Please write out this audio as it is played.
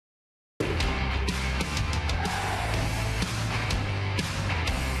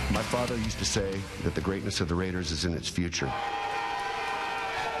father used to say that the greatness of the Raiders is in its future.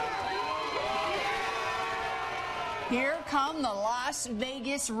 Here come the Las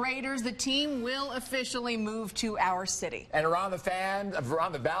Vegas Raiders. The team will officially move to our city. And around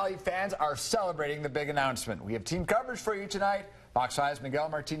the Valley, fans are celebrating the big announcement. We have team coverage for you tonight. Fox 5's Miguel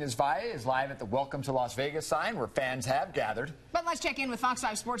Martinez-Valle is live at the Welcome to Las Vegas sign where fans have gathered. But let's check in with Fox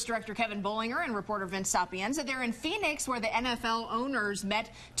 5 Sports Director Kevin Bollinger and reporter Vince Sapienza. They're in Phoenix where the NFL owners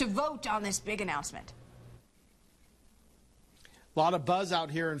met to vote on this big announcement. A lot of buzz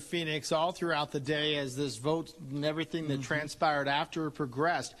out here in Phoenix all throughout the day as this vote and everything that transpired after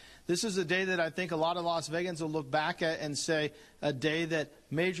progressed. This is a day that I think a lot of Las Vegans will look back at and say a day that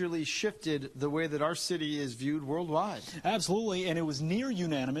majorly shifted the way that our city is viewed worldwide. Absolutely, and it was near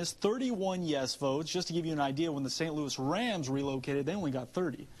unanimous, 31 yes votes. Just to give you an idea, when the St. Louis Rams relocated, they only got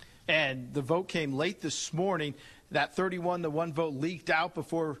 30. And the vote came late this morning. That 31-1 vote leaked out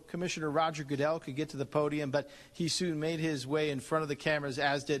before Commissioner Roger Goodell could get to the podium, but he soon made his way in front of the cameras,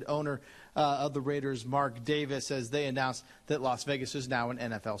 as did owner of the Raiders, Mark Davis, as they announced that Las Vegas is now an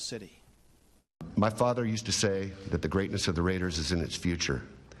NFL city. My father used to say that the greatness of the Raiders is in its future,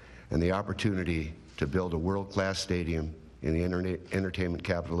 and the opportunity to build a world-class stadium in the entertainment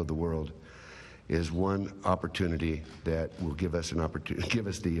capital of the world is one opportunity that will give us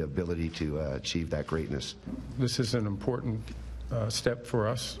the ability to achieve that greatness. This is an important step for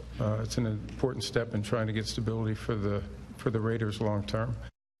us. It's an important step in trying to get stability for the Raiders long term.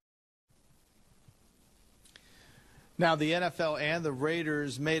 Now, the NFL and the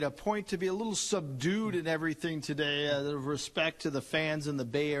Raiders made a point to be a little subdued in everything today, with respect to the fans in the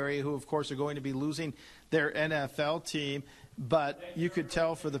Bay Area, who, of course, are going to be losing their NFL team. But you could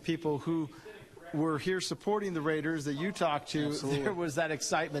tell for the people who were here supporting the Raiders that you talked to, absolutely, there was that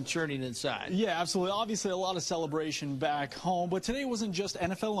excitement churning inside. Yeah, absolutely. Obviously, a lot of celebration back home. But today wasn't just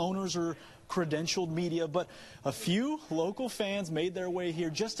NFL owners or credentialed media, but a few local fans made their way here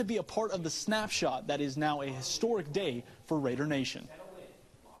just to be a part of the snapshot that is now a historic day for Raider Nation.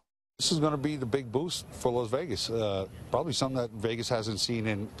 This is going to be the big boost for Las Vegas. Probably something that Vegas hasn't seen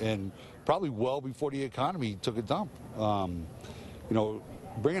in probably well before the economy took a dump. You know,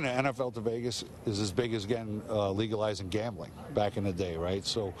 bringing the NFL to Vegas is as big as getting legalizing gambling back in the day, right?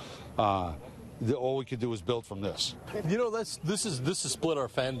 So all we could do is build from this. You know, this is split our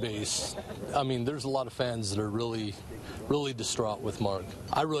fan base. I mean, there's a lot of fans that are really distraught with Mark.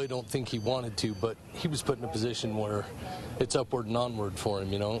 I really don't think he wanted to, but he was put in a position where it's upward and onward for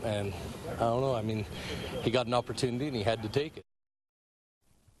him, you know, and I don't know. I mean, he got an opportunity and he had to take it.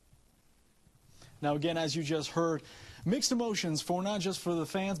 Now, again, as you just heard, mixed emotions for not just for the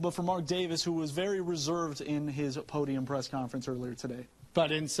fans, but for Mark Davis, who was very reserved in his podium press conference earlier today.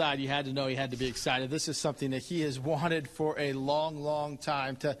 But inside, you had to know he had to be excited. This is something that he has wanted for a long, long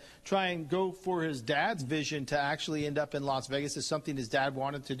time. To try and go for his dad's vision to actually end up in Las Vegas is something his dad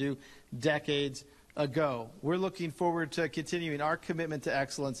wanted to do decades ago. We're looking forward to continuing our commitment to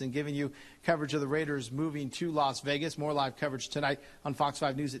excellence and giving you coverage of the Raiders moving to Las Vegas. More live coverage tonight on Fox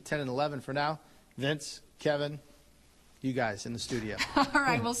 5 News at 10 and 11. For now, Vince, Kevin, you guys in the studio. All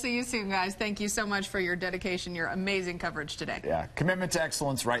right, we'll see you soon, guys. Thank you so much for your dedication, your amazing coverage today. Yeah, commitment to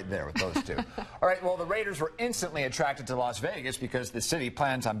excellence right there with those two. All right, well, the Raiders were instantly attracted to Las Vegas because the city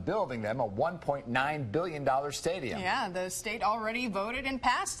plans on building them a $1.9 billion stadium. Yeah, the state already voted and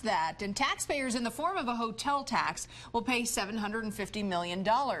passed that. And taxpayers, in the form of a hotel tax, will pay $750 million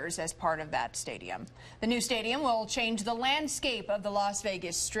as part of that stadium. The new stadium will change the landscape of the Las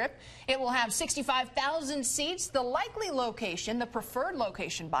Vegas Strip. It will have 65,000 seats, the likely location, the preferred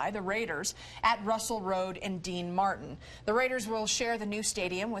location by the Raiders, at Russell Road and Dean Martin. The Raiders will share the new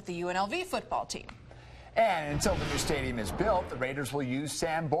stadium with the UNLV football team. And until the new stadium is built, the Raiders will use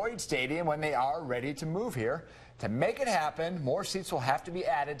Sam Boyd Stadium when they are ready to move here. To make it happen, more seats will have to be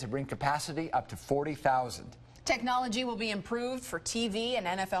added to bring capacity up to 40,000. Technology will be improved for TV and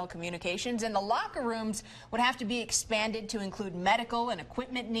NFL communications, and the locker rooms would have to be expanded to include medical and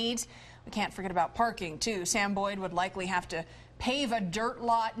equipment needs. We can't forget about parking, too. Sam Boyd would likely have to pave a dirt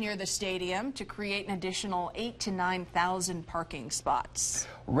lot near the stadium to create an additional 8,000 to 9,000 parking spots.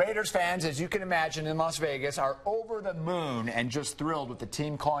 Raiders fans, as you can imagine, in Las Vegas are over the moon and just thrilled with the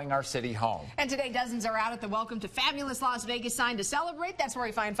team calling our city home. And today, dozens are out at the Welcome to Fabulous Las Vegas sign to celebrate. That's where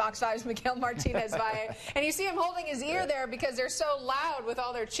we find Fox 5's Miguel Martinez-Valle. And you see him holding his ear there because they're so loud with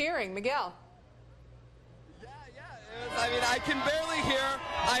all their cheering. Miguel. I mean, I can barely hear.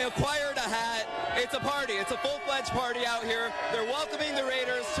 I acquired a hat. It's a party. It's a full-fledged party out here. They're welcoming the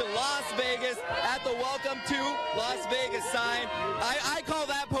Raiders to Las Vegas at the Welcome to Las Vegas sign. I call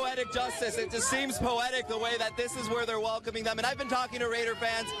that poetic justice. this? It just seems poetic the way that this is where they're welcoming them. And I've been talking to Raider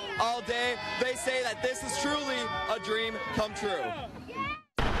fans all day. They say that this is truly a dream come true.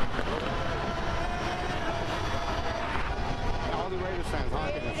 All the Raiders fans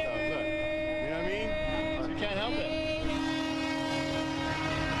honking and stuff. Look, you know what I mean? You can't help it.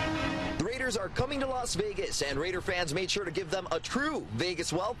 The Raiders are coming to Las Vegas, and Raider fans made sure to give them a true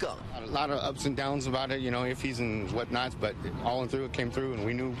Vegas welcome. A lot of ups and downs about it, you know, ifs and whatnots, but all in through it came through, and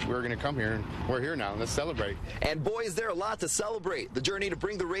we knew we were going to come here, and we're here now. Let's celebrate. And boy, is there a lot to celebrate. The journey to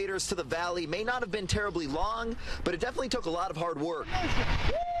bring the Raiders to the Valley may not have been terribly long, but it definitely took a lot of hard work.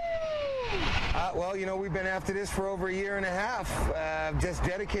 Well, you know, we've been after this for over a year and a half, just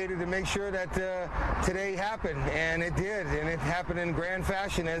dedicated to make sure that today happened, and it did, and it happened in grand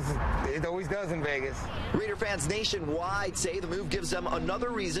fashion, as it always does in Vegas. Raider fans nationwide say the move gives them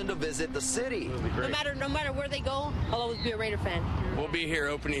another reason to visit the city. No matter where they go, I'll always be a Raider fan. We'll be here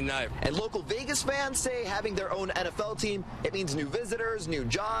opening night. And local Vegas fans say having their own NFL team, it means new visitors, new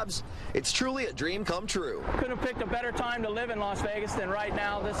jobs. It's truly a dream come true. Couldn't have picked a better time to live in Las Vegas than right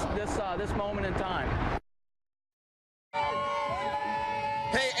now, this moment in time.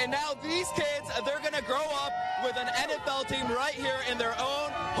 Hey, and now these kids, they're going to grow up with an NFL team right here in their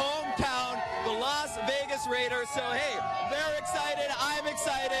own hometown, the Las Vegas Raiders. So, hey, they're excited. I'm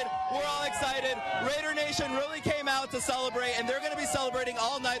excited. We're all excited. Raider Nation really came out to celebrate, and they're going to be celebrating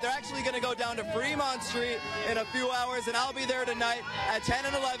all night. They're actually going to go down to Fremont Street in a few hours, and I'll be there tonight at 10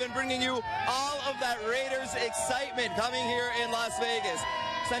 and 11, bringing you all of that Raiders excitement coming here in Las Vegas.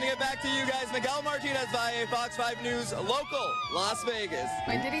 Sending it back to you guys, Miguel Martinez via Fox 5 News, local Las Vegas.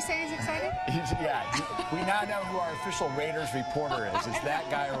 Wait, did he say he's excited? Yeah, we now know who our official Raiders reporter is. It's that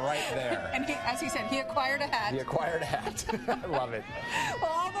guy right there. And as he said, he acquired a hat. He acquired a hat. I love it.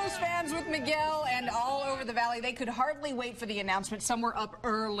 Well, all those fans with Miguel and all over the Valley, they could hardly wait for the announcement. Some were up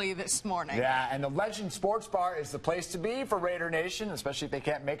early this morning. Yeah, and the Legend Sports Bar is the place to be for Raider Nation, especially if they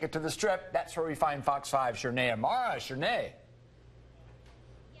can't make it to the Strip. That's where we find Fox 5 Shernay Amara. Shernay.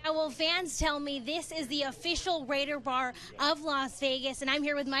 Yeah, well, fans tell me this is the official Raider bar of Las Vegas, and I'm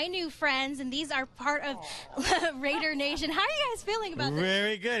here with my new friends, and these are part of Raider Nation. How are you guys feeling about this?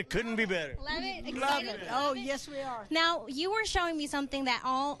 Very good. Couldn't be better. Love it? Excited? Love it. Oh, yes, we are. Now, you were showing me something that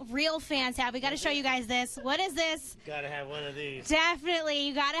all real fans have. We got to show you guys this. What is this? Got to have one of these. Definitely.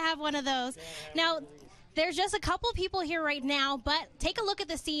 You got to have one of those. Now, there's just a couple people here right now, but take a look at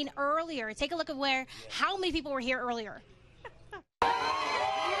the scene earlier. Take a look at how many people were here earlier.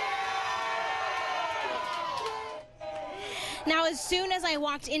 Now, as soon as I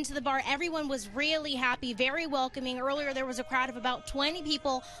walked into the bar, everyone was really happy, very welcoming. Earlier, there was a crowd of about 20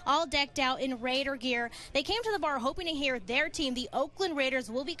 people, all decked out in Raider gear. They came to the bar hoping to hear their team, the Oakland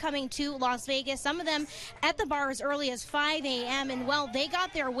Raiders, will be coming to Las Vegas. Some of them at the bar as early as 5 a.m., and, well, they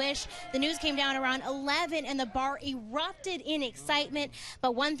got their wish. The news came down around 11, and the bar erupted in excitement.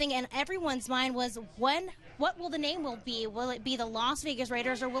 But one thing in everyone's mind was, what will the name be? Will it be the Las Vegas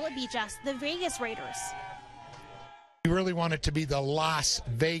Raiders, or will it be just the Vegas Raiders? We really want it to be the Las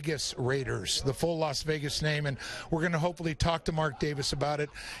Vegas Raiders, the full Las Vegas name, and we're going to hopefully talk to Mark Davis about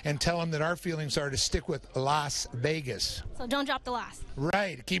it and tell him that our feelings are to stick with Las Vegas. So don't drop the Las.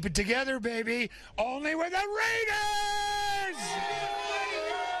 Right. Keep it together, baby. Only with the Raiders!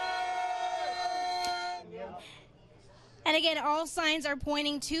 And again, all signs are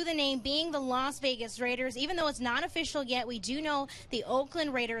pointing to the name being the Las Vegas Raiders. Even though it's not official yet, we do know the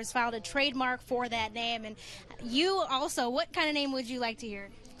Oakland Raiders filed a trademark for that name. And you also, what kind of name would you like to hear?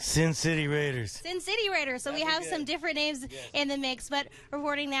 Sin City Raiders. Sin City Raiders. So we have some different names in the mix. But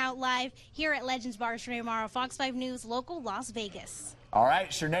reporting now live here at Legends Bar, Shernay Amara, Fox 5 News, local Las Vegas. All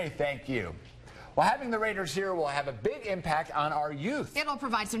right, Shernay, thank you. Well, having the Raiders here will have a big impact on our youth. It'll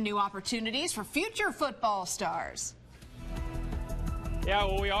provide some new opportunities for future football stars. Yeah,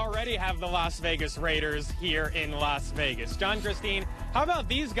 well, we already have the Las Vegas Raiders here in Las Vegas. John, Christine, how about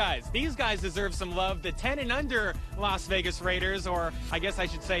these guys? These guys deserve some love. The 10 and under Las Vegas Raiders, or I guess I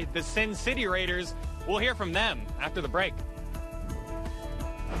should say the Sin City Raiders. We'll hear from them after the break.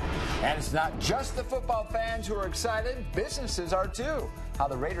 And it's not just the football fans who are excited. Businesses are too. How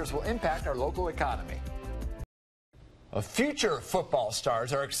the Raiders will impact our local economy. Future football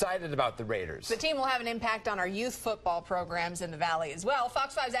stars are excited about the Raiders. The team will have an impact on our youth football programs in the Valley as well.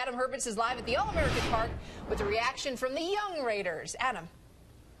 Fox 5's Adam Herbitz is live at the All-American Park with a reaction from the young Raiders. Adam.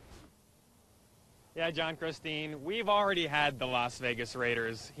 Yeah, John, Christine, we've already had the Las Vegas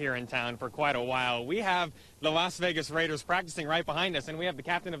Raiders here in town for quite a while. We have the Las Vegas Raiders practicing right behind us, and we have the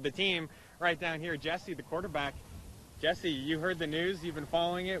captain of the team right down here, Jesse, the quarterback. Jesse, you heard the news. You've been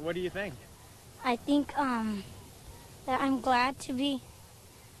following it. What do you think? I think that I'm glad to be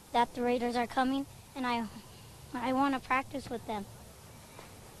that the Raiders are coming, and I want to practice with them.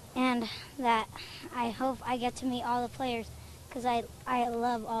 And that I hope I get to meet all the players, because I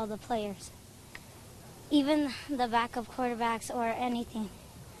love all the players. Even the backup quarterbacks or anything.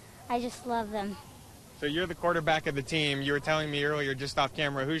 I just love them. So you're the quarterback of the team. You were telling me earlier, just off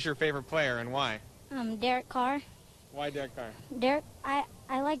camera, who's your favorite player and why? Derek Carr. Why Derek Carr?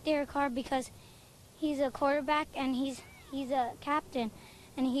 I like Derek Carr because he's a quarterback and he's a captain,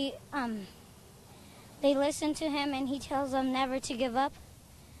 and they listen to him and he tells them never to give up,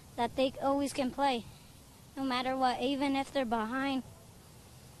 that they always can play, no matter what. Even if they're behind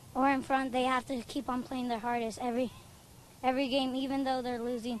or in front, they have to keep on playing their hardest every game, even though they're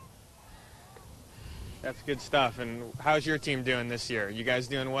losing. That's good stuff. And how's your team doing this year? You guys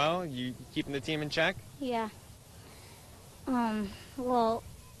doing well? You keeping the team in check? Yeah. Well,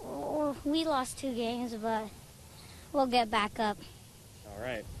 we lost 2 games, but we'll get back up. All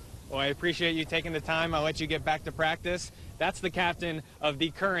right. Well, I appreciate you taking the time. I'll let you get back to practice. That's the captain of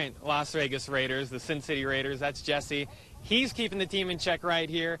the current Las Vegas Raiders, the Sin City Raiders. That's Jesse. He's keeping the team in check right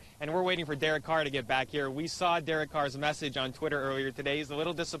here, and we're waiting for Derek Carr to get back here. We saw Derek Carr's message on Twitter earlier today. He's a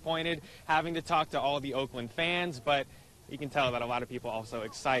little disappointed having to talk to all the Oakland fans, but you can tell that a lot of people also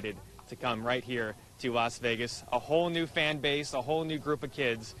excited to come right here to Las Vegas. A whole new fan base, a whole new group of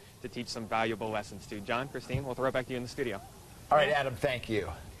kids to teach some valuable lessons to. John, Christine, we'll throw it back to you in the studio. All right, Adam, thank you.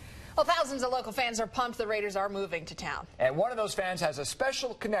 Well, thousands of local fans are pumped the Raiders are moving to town. And one of those fans has a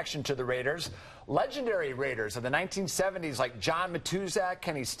special connection to the Raiders. Legendary Raiders of the 1970s like John Matuzak,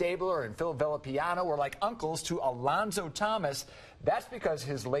 Kenny Stabler, and Phil Villapiano were like uncles to Alonzo Thomas. That's because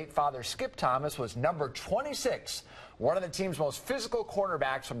his late father, Skip Thomas, was number 26, one of the team's most physical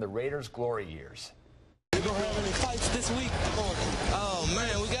cornerbacks from the Raiders' glory years. We don't have any fights this week. Oh,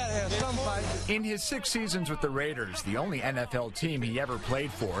 man, we got to have some fights. In his 6 seasons with the Raiders, the only NFL team he ever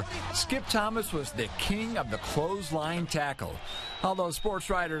played for, Skip Thomas was the king of the clothesline tackle. Although sports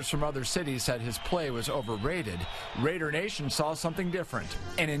writers from other cities said his play was overrated, Raider Nation saw something different.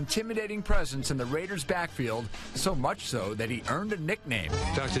 An intimidating presence in the Raiders' backfield, so much so that he earned a nickname.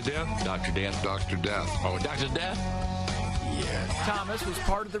 Dr. Death? Dr. Death. Dr. Death. Oh, Dr. Death? Yeah. Thomas was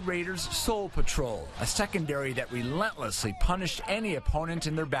part of the Raiders' Soul Patrol, a secondary that relentlessly punished any opponent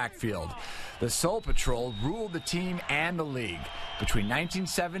in their backfield. The Soul Patrol ruled the team and the league. Between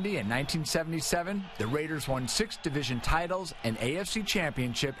 1970 and 1977, the Raiders won 6 division titles, an AFC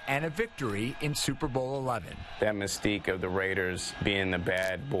championship, and a victory in Super Bowl XI. That mystique of the Raiders being the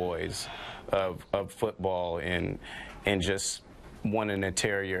bad boys of football and just wanting to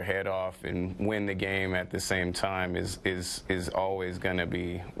tear your head off and win the game at the same time is always going to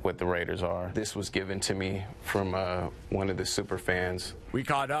be what the Raiders are. This was given to me from one of the super fans. We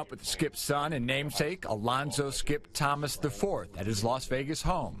caught up with Skip's son and namesake, Alonzo Skip Thomas IV, at his Las Vegas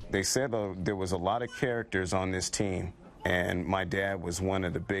home. They said there was a lot of characters on this team, and my dad was one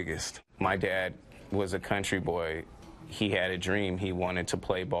of the biggest. My dad was a country boy. He had a dream. He wanted to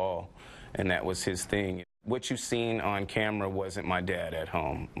play ball, and that was his thing. What you've seen on camera wasn't my dad at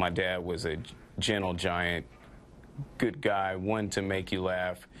home. My dad was a gentle giant, good guy, one to make you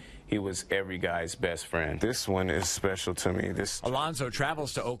laugh. He was every guy's best friend. This one is special to me. Alonzo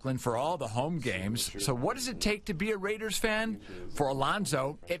travels to Oakland for all the home games. So what does it take to be a Raiders fan? For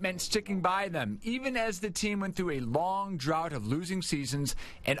Alonzo, it meant sticking by them, even as the team went through a long drought of losing seasons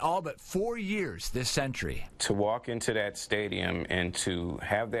and all but 4 years this century. To walk into that stadium and to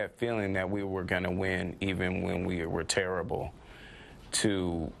have that feeling that we were going to win even when we were terrible,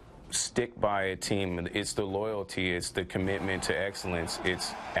 to stick by a team, it's the loyalty, it's the commitment to excellence,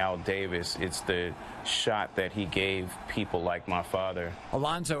 it's Al Davis, it's the shot that he gave people like my father.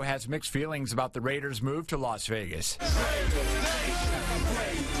 Alonzo has mixed feelings about the Raiders' move to Las Vegas.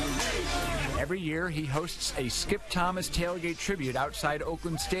 Every year, he hosts a Skip Thomas tailgate tribute outside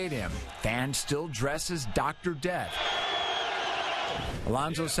Oakland Stadium. Fans still dress as Dr. Death.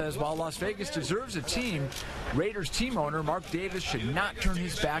 Alonzo says while Las Vegas deserves a team, Raiders team owner Mark Davis should not turn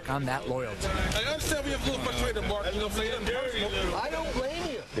his back on that loyalty. I understand we have a little frustrated, Mark. You know what I'm saying? I don't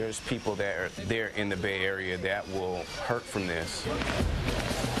blame you. There's people that are there in the Bay Area that will hurt from this.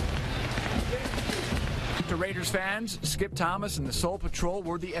 To Raiders fans, Skip Thomas and the Soul Patrol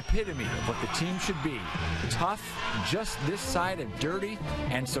were the epitome of what the team should be. Tough, just this side of dirty,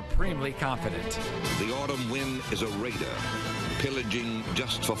 and supremely confident. The autumn wind is a raider, pillaging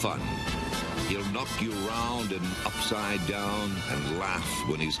just for fun. He'll knock you round and upside down and laugh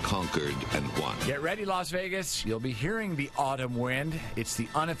when he's conquered and won. Get ready, Las Vegas. You'll be hearing the autumn wind. It's the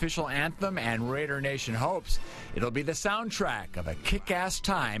unofficial anthem, and Raider Nation hopes it'll be the soundtrack of a kick-ass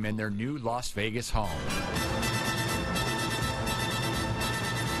time in their new Las Vegas home.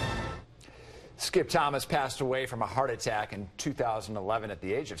 Skip Thomas passed away from a heart attack in 2011 at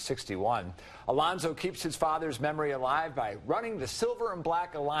the age of 61. Alonzo keeps his father's memory alive by running the Silver and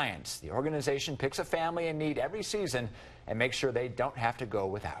Black Alliance. The organization picks a family in need every season and makes sure they don't have to go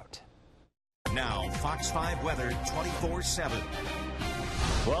without. Now, Fox 5 weather 24/7.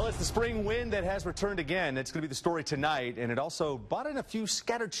 Well, it's the spring wind that has returned again. It's going to be the story tonight, and it also brought in a few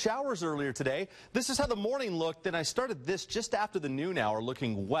scattered showers earlier today. This is how the morning looked, and I started this just after the noon hour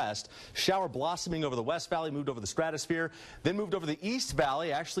looking west. Shower blossoming over the West Valley, moved over the stratosphere, then moved over the East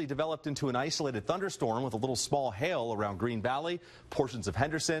Valley, actually developed into an isolated thunderstorm with a little small hail around Green Valley, portions of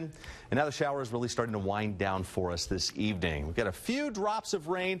Henderson, and now the shower is really starting to wind down for us this evening. We've got a few drops of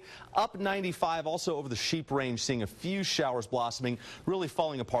rain up 95, also over the Sheep Range, seeing a few showers blossoming, really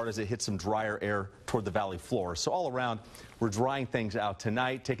falling apart as it hits some drier air toward the valley floor. So all around, we're drying things out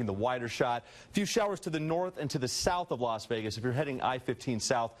tonight, taking the wider shot. A few showers to the north and to the south of Las Vegas. If you're heading I-15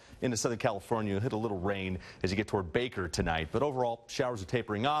 south into Southern California, you'll hit a little rain as you get toward Baker tonight. But overall, showers are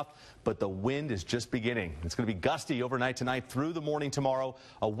tapering off, but the wind is just beginning. It's going to be gusty overnight tonight through the morning tomorrow.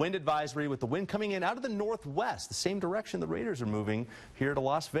 A wind advisory with the wind coming in out of the northwest, the same direction the Raiders are moving here to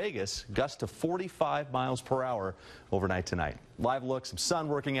Las Vegas. Gust to 45 miles per hour overnight tonight. Live look, some sun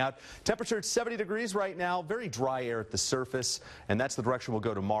working out. Temperature at 70 degrees right now. Very dry air at the surface, and that's the direction we'll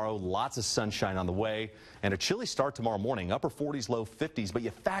go tomorrow. Lots of sunshine on the way, and a chilly start tomorrow morning. Upper 40s, low 50s, but you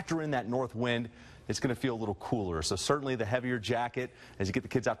factor in that north wind, it's going to feel a little cooler. So certainly the heavier jacket as you get the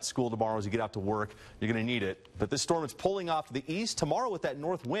kids out to school tomorrow, as you get out to work, you're going to need it. But this storm is pulling off to the east. Tomorrow with that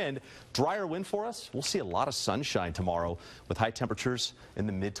north wind, drier wind for us, we'll see a lot of sunshine tomorrow with high temperatures in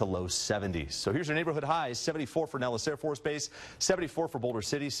the mid to low 70s. So here's your neighborhood highs: 74 for Nellis Air Force Base, 74 for Boulder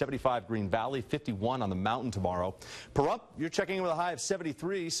City, 75 Green Valley, 51 on the mountain tomorrow. Pahrump, you're checking in with a high of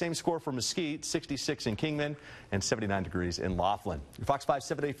 73. Same score for Mesquite, 66 in Kingman, and 79 degrees in Laughlin. Your Fox 5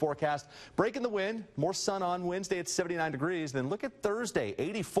 7-day forecast, breaking the wind. More sun on Wednesday at 79 degrees. Then look at Thursday,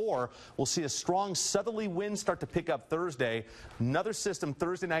 84. We'll see a strong southerly wind start to pick up Thursday. Another system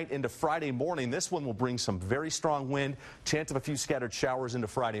Thursday night into Friday morning. This one will bring some very strong wind. Chance of a few scattered showers into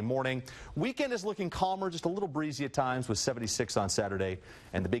Friday morning. Weekend is looking calmer, just a little breezy at times with 76 on Saturday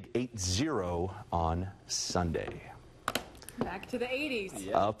and the big 80 on Sunday. Back to the 80s.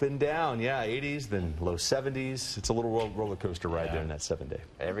 Yeah. Up and down, yeah, 80s, then low 70s. It's a little roller coaster ride there in that 7-day.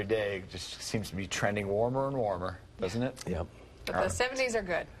 Every day just seems to be trending warmer and warmer, doesn't it? Yep. But the 70s are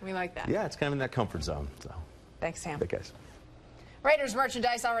good. We like that. Yeah, it's kind of in that comfort zone. So. Thanks, Sam. Thanks, guys. Raiders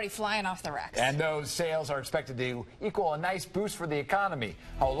merchandise already flying off the racks. And those sales are expected to equal a nice boost for the economy.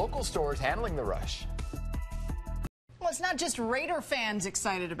 How local stores handling the rush. Well, it's not just Raider fans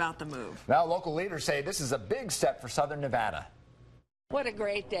excited about the move. Now, local leaders say this is a big step for Southern Nevada. What a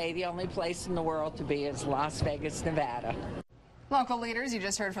great day. The only place in the world to be is Las Vegas, Nevada. Local leaders, you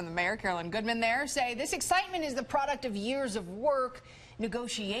just heard from the mayor, Carolyn Goodman there, say this excitement is the product of years of work,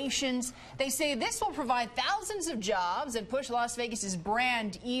 negotiations. They say this will provide thousands of jobs and push Las Vegas's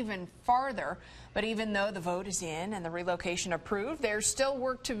brand even farther. But even though the vote is in and the relocation approved, there's still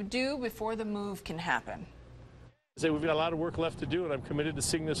work to do before the move can happen. We've got a lot of work left to do, and I'm committed to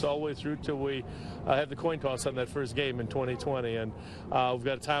seeing this all the way through till we have the coin toss on that first game in 2020. And we've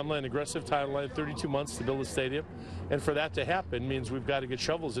got a timeline, aggressive timeline, 32 months to build a stadium. And for that to happen means we've got to get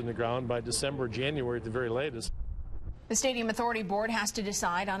shovels in the ground by December, January at the very latest. The Stadium Authority Board has to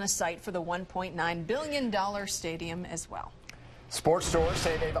decide on a site for the $1.9 billion stadium as well. Sports stores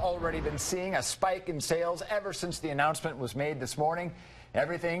say they've already been seeing a spike in sales ever since the announcement was made this morning.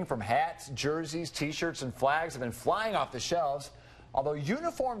 Everything from hats, jerseys, T-shirts, and flags have been flying off the shelves. Although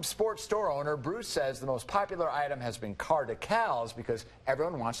uniformed sports store owner Bruce says the most popular item has been car decals because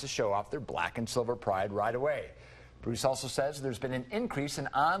everyone wants to show off their black and silver pride right away. Bruce also says there's been an increase in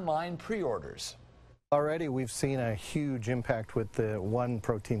online pre-orders. Already we've seen a huge impact with the one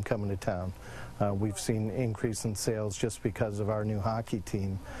pro team coming to town. We've seen an increase in sales just because of our new hockey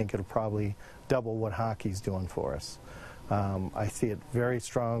team. I think it'll probably double what hockey's doing for us. I see it very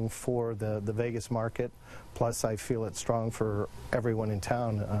strong for the Vegas market, plus I feel it's strong for everyone in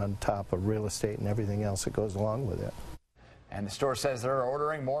town on top of real estate and everything else that goes along with it. And the store says they're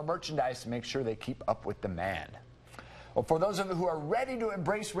ordering more merchandise to make sure they keep up with demand. Well, for those of you who are ready to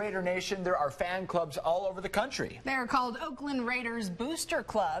embrace Raider Nation, there are fan clubs all over the country. They're called Oakland Raiders Booster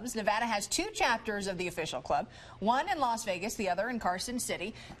Clubs. Nevada has 2 chapters of the official club, one in Las Vegas, the other in Carson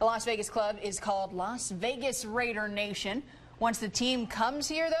City. The Las Vegas club is called Las Vegas Raider Nation. Once the team comes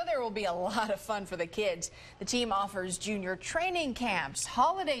here, though, there will be a lot of fun for the kids. The team offers junior training camps,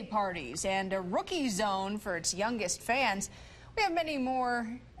 holiday parties, and a rookie zone for its youngest fans. We have many more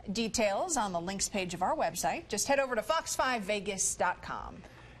details on the links page of our website. Just head over to fox5vegas.com.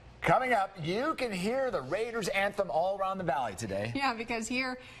 Coming up, you can hear the Raiders anthem all around the valley today. Yeah, because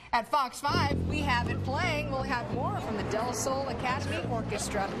here at Fox 5, we have it playing. We'll have more from the Del Sol Academy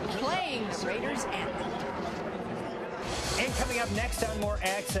Orchestra playing the Raiders anthem. And coming up next on More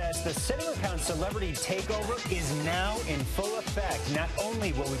Access, the CinemaCon Celebrity Takeover is now in full effect. Not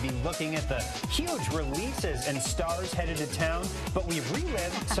only will we be looking at the huge releases and stars headed to town, but we've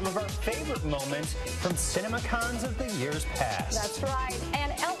relived some of our favorite moments from CinemaCons of the years past. That's right.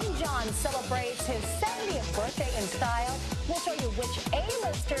 And Elton John celebrates his 70th birthday in style. We'll show you which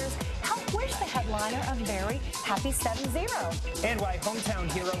A-listers helped wish the headliner a very happy 7-0. And why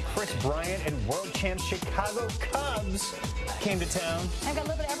hometown hero Chris Bryant and world champ Chicago Cubs came to town. I've got a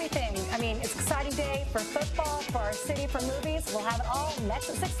little bit of everything. I mean, it's an exciting day for football, for our city, for movies. We'll have it all next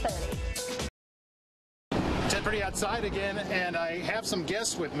at 6:30. 10:30 outside again, and I have some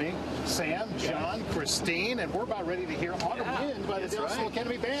guests with me. Sam, John, Christine, and we're about ready to hear Autumn Wind by the Del Sol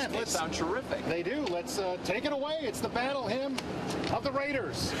Academy Band. They sound terrific. They do. Let's take it away. It's the battle hymn of the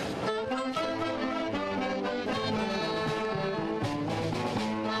Raiders.